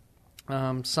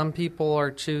some people are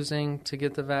choosing to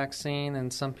get the vaccine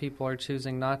and some people are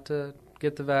choosing not to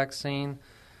get the vaccine,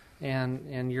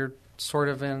 and you're sort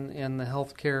of in the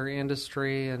healthcare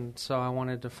industry, and so I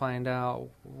wanted to find out,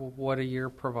 what do your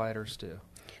providers do?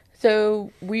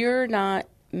 So we're not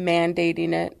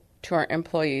mandating it to our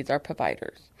employees, our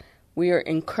providers. We are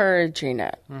encouraging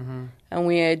it, and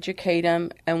we educate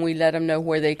them, and we let them know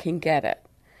where they can get it,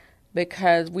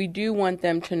 because we do want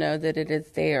them to know that it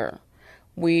is there.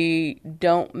 We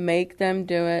don't make them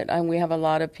do it, and we have a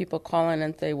lot of people call in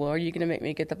and say, well, are you going to make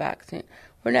me get the vaccine?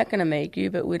 We're not going to make you,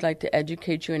 but we'd like to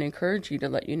educate you and encourage you to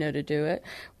let you know to do it.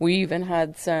 We even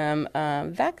had some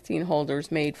vaccine holders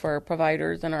made for our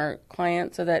providers and our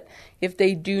clients so that if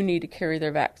they do need to carry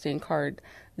their vaccine card,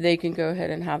 they can go ahead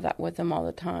and have that with them all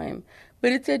the time.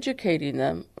 But it's educating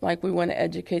them like we want to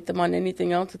educate them on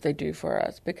anything else that they do for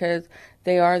us, because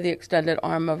they are the extended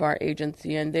arm of our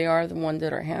agency, and they are the ones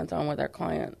that are hands-on with our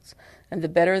clients. And the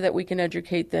better that we can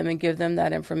educate them and give them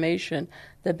that information,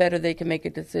 the better they can make a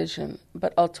decision.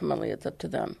 But ultimately, it's up to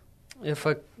them. If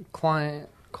a client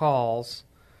calls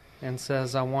and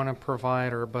says, I want a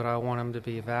provider, but I want them to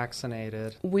be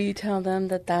vaccinated, we tell them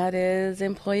that is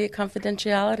employee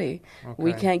confidentiality. Okay.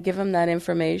 We can't give them that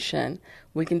information.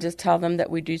 We can just tell them that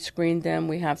we do screen them.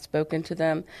 We have spoken to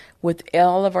them with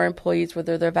all of our employees,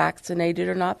 whether they're vaccinated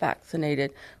or not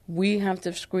vaccinated. We have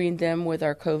to screen them with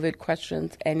our COVID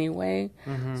questions anyway.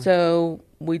 So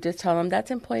we just tell them that's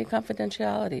employee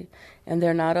confidentiality, and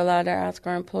they're not allowed to ask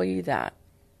our employee that.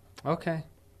 Okay,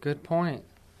 good point.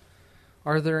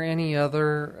 Are there any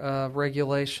other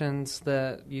regulations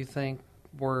that you think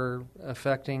were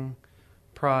affecting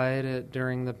Pride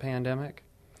during the pandemic?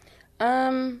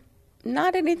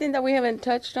 Not anything that we haven't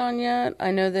touched on yet.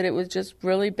 I know that it was just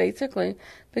really basically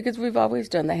because we've always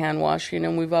done the hand washing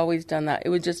and we've always done that. It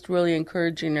was just really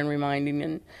encouraging and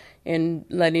reminding and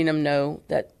letting them know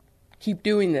that keep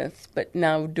doing this, but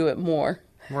now do it more.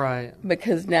 Right.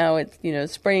 Because now it's,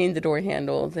 spraying the door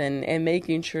handles and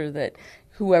making sure that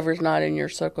whoever's not in your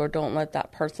circle, don't let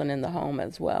that person in the home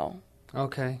as well.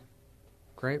 Okay.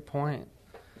 Great point.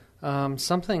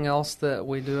 Something else that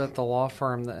we do at the law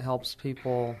firm that helps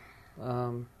people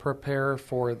prepare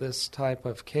for this type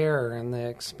of care and the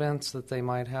expense that they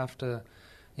might have to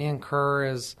incur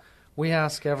is we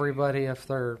ask everybody if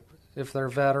they're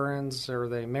veterans or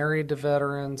they married to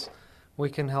veterans. we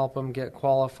can help them get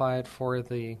qualified for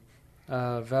the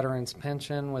veterans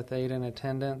pension with aid and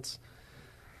attendance.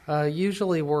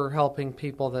 Usually we're helping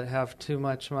people that have too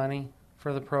much money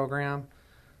for the program.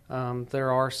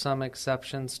 There are some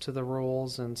exceptions to the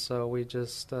rules, and so we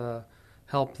just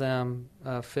help them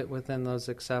fit within those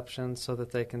exceptions so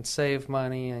that they can save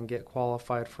money and get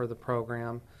qualified for the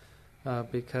program.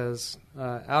 Because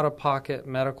out-of-pocket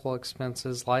medical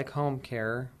expenses like home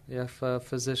care, if a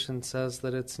physician says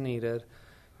that it's needed,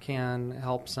 can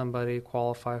help somebody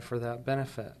qualify for that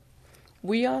benefit.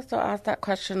 We also ask that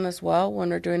question as well when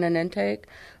we're doing an intake.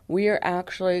 We are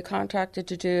actually contracted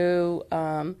to do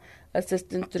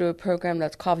assistance through a program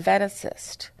that's called Vet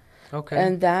Assist. Okay.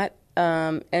 And that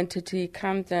entity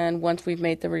comes in once we've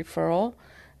made the referral,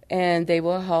 and they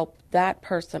will help that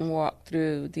person walk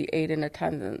through the aid and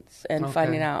attendance and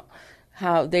finding out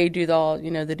how they do the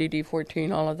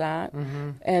DD-14, all of that.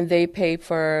 Mm-hmm. And they pay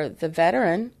for the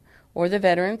veteran or the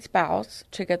veteran spouse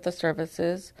to get the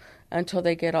services until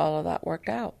they get all of that worked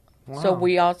out. Wow. So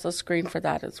we also screen for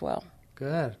that as well.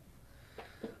 Good.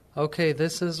 Okay,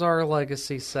 this is our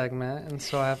legacy segment, and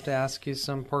so I have to ask you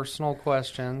some personal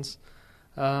questions.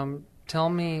 Tell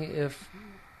me,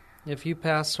 if you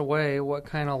pass away, what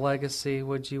kind of legacy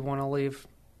would you want to leave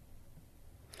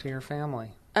to your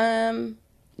family? The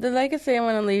legacy I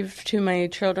want to leave to my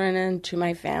children and to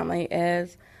my family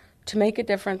is to make a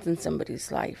difference in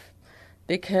somebody's life,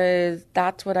 because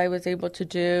that's what I was able to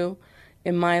do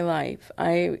in my life.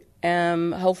 I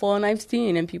am hopeful, and I've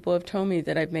seen, and people have told me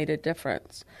that I've made a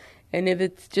difference. And if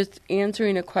it's just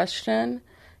answering a question,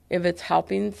 if it's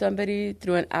helping somebody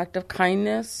through an act of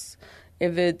kindness,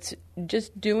 if it's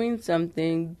just doing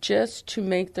something just to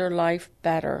make their life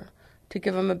better, to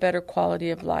give them a better quality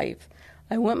of life.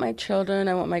 I want my children,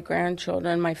 I want my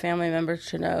grandchildren, my family members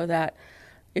to know that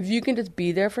if you can just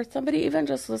be there for somebody, even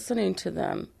just listening to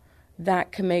them,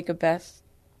 that can make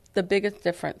the biggest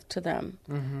difference to them.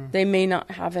 Mm-hmm. They may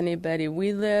not have anybody.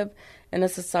 We live in a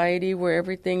society where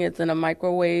everything is in a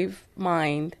microwave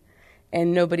mind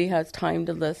and nobody has time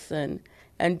to listen.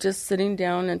 And just sitting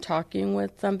down and talking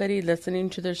with somebody, listening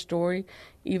to their story,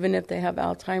 even if they have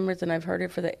Alzheimer's and I've heard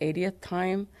it for the 80th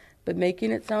time, but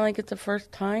making it sound like it's the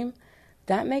first time,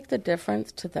 that makes a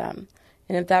difference to them.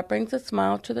 And if that brings a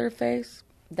smile to their face,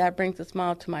 that brings a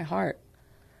smile to my heart.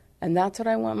 And that's what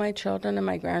I want my children and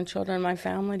my grandchildren and my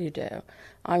family to do.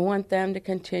 I want them to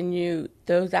continue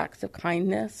those acts of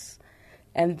kindness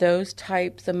and those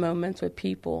types of moments with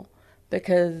people,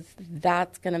 because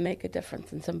that's going to make a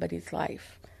difference in somebody's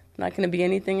life. It's not going to be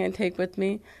anything I take with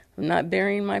me. I'm not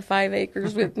burying my 5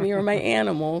 acres with me or my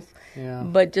animals,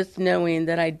 but just knowing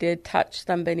that I did touch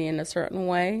somebody in a certain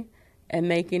way and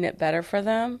making it better for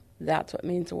them, that's what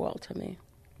means the world to me.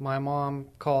 My mom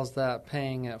calls that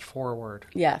paying it forward.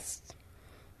 Yes.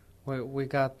 We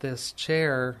got this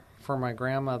chair for my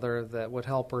grandmother that would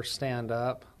help her stand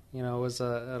up. You know, it was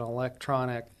an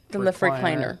electronic lift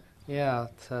recliner. Yeah,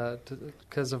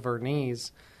 because of her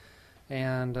knees.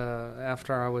 And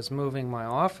after I was moving my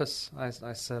office,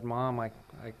 I said, Mom, I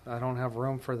don't have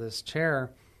room for this chair.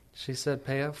 She said,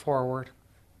 pay it forward.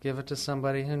 Give it to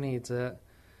somebody who needs it.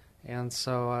 And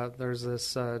so there's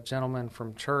this gentleman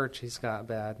from church. He's got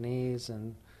bad knees.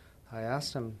 And I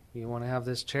asked him, you want to have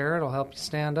this chair? It'll help you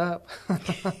stand up.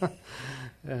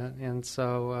 and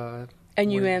so...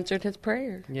 and you answered his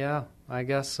prayer. Yeah, I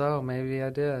guess so. Maybe I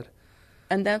did.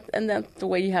 And that's the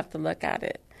way you have to look at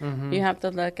it. Mm-hmm. You have to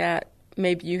look at,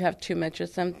 maybe you have too much of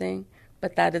something,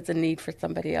 but that is a need for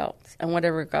somebody else. And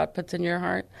whatever God puts in your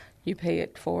heart, you pay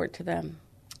it forward to them.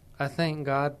 I think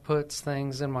God puts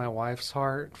things in my wife's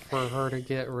heart for her to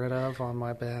get rid of on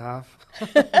my behalf.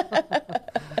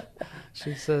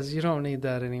 She says, you don't need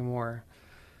that anymore.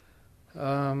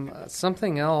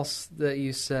 Something else that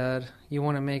you said, you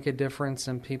want to make a difference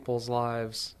in people's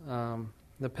lives.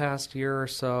 The past year or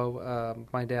so,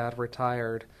 my dad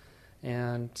retired,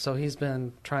 and so he's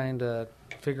been trying to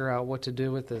figure out what to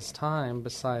do with his time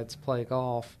besides play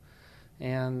golf,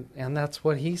 and that's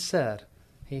what he said.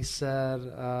 He said,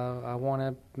 I want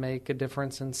to make a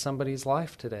difference in somebody's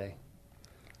life today.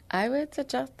 I would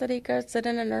suggest that he go sit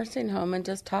in a nursing home and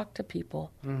just talk to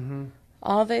people. Mm-hmm.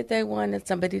 All they want is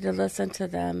somebody to listen to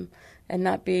them and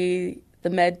not be the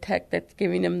med tech that's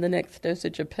giving them the next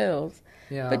dosage of pills,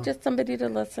 but just somebody to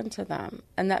listen to them.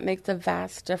 And that makes a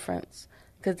vast difference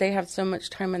because they have so much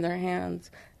time in their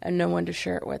hands and no one to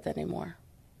share it with anymore.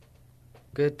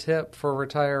 Good tip for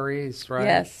retirees,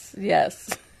 right? Yes.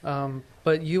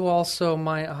 But you also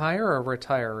might hire a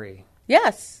retiree.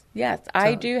 Yes.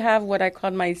 I do have what I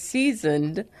call my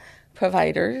seasoned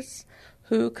providers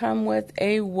who come with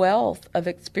a wealth of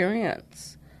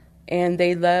experience And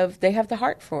they have the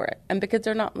heart for it. And because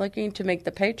they're not looking to make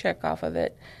the paycheck off of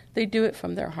it, they do it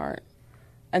from their heart.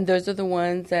 And those are the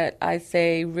ones that I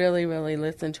say really, really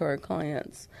listen to our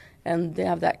clients and they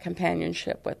have that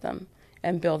companionship with them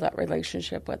and build that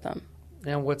relationship with them.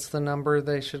 And what's the number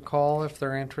they should call if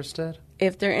they're interested?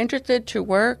 If they're interested to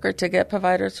work or to get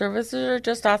provider services or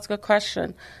just ask a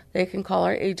question, they can call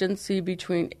our agency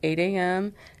between 8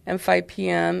 a.m. and 5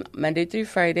 p.m. Monday through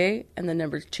Friday, and the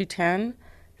number is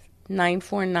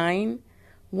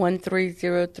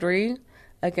 210-949-1303.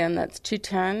 Again, that's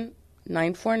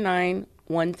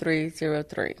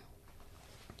 210-949-1303.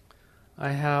 I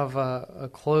have a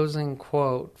closing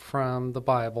quote from the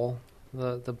Bible,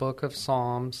 the book of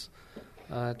Psalms,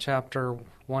 chapter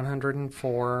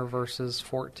 104, verses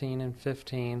 14 and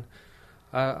 15.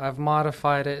 I've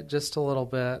modified it just a little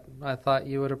bit. I thought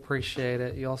you would appreciate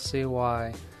it. You'll see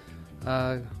why.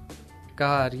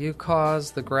 God, you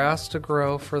cause the grass to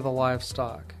grow for the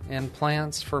livestock and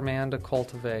plants for man to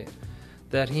cultivate,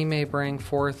 that he may bring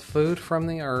forth food from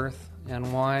the earth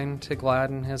and wine to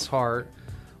gladden his heart,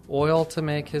 oil to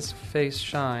make his face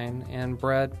shine, and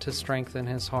bread to strengthen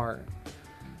his heart.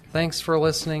 Thanks for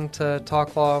listening to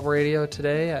Talk Law Radio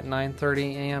today at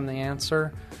 9:30 a.m. The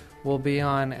Answer. We'll be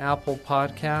on Apple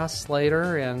Podcasts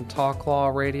later and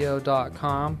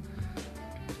talklawradio.com.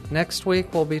 Next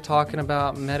week, we'll be talking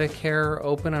about Medicare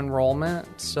open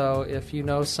enrollment. So if you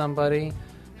know somebody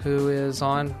who is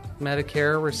on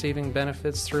Medicare, receiving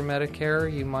benefits through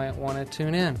Medicare, you might want to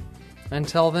tune in.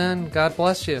 Until then, God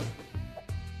bless you.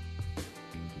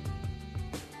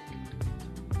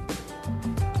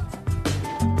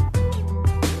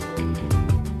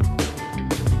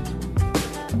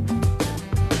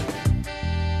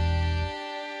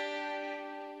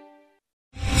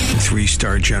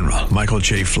 Three-star General Michael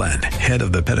J. Flynn, head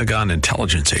of the Pentagon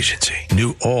Intelligence Agency,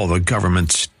 knew all the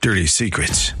government's dirty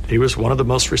secrets. He was one of the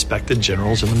most respected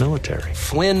generals in the military.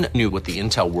 Flynn knew what the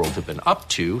intel world had been up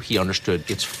to. He understood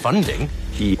its funding.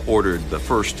 He ordered the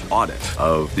first audit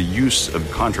of the use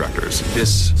of contractors.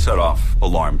 This set off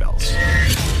alarm bells.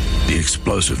 The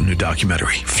explosive new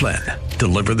documentary, Flynn,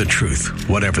 Deliver the Truth,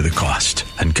 Whatever the Cost,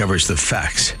 uncovers the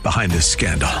facts behind this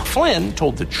scandal. Flynn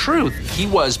told the truth. He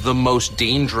was the most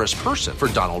dangerous person for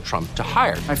Donald Trump to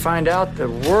hire. I find out the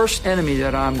worst enemy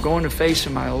that I'm going to face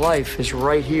in my life is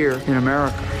right here in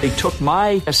America. They took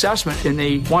my assessment and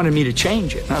they wanted me to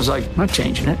change it. And I was like, I'm not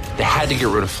changing it. They had to get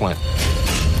rid of Flynn.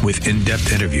 With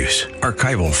in-depth interviews,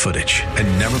 archival footage,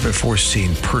 and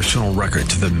never-before-seen personal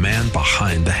records of the man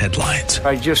behind the headlines.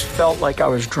 I just felt like I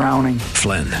was drowning.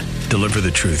 Flynn, Deliver the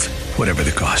Truth, Whatever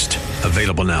the Cost.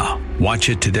 Available now. Watch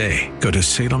it today. Go to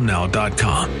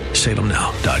salemnow.com.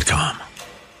 salemnow.com.